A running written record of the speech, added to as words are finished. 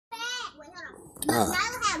Nyla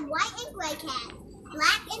had white and gray cat,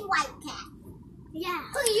 black and white cat. Yeah.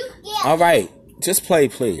 All right, just play,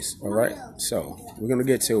 please. All right. So we're gonna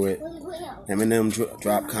get to it. Eminem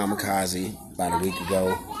dropped Kamikaze about a week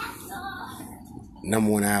ago.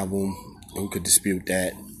 #1 album. Who could dispute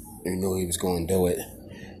that? You knew he was going to do it.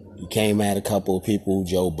 He came at a couple of people,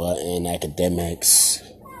 Joe Budden, Academics,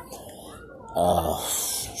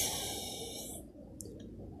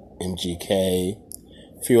 MGK,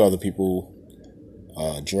 a few other people,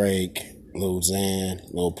 Drake, Lil Xan,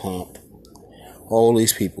 Lil Pump, all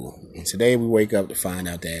these people. And today we wake up to find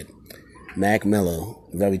out that Mac Miller,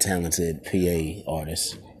 very talented PA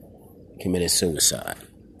artist, committed suicide.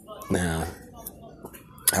 Now,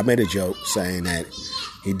 I made a joke saying that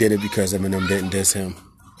he did it because Eminem didn't diss him.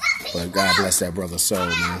 But God bless that brother's soul,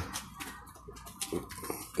 man.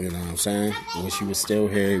 You know what I'm saying? I wish he was still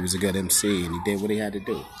here. He was a good MC, and he did what he had to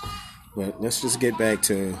do. But let's get back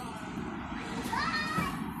to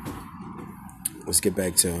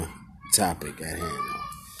topic at hand.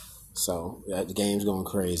 So the game's going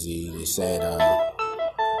crazy. They said,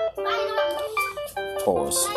 pause.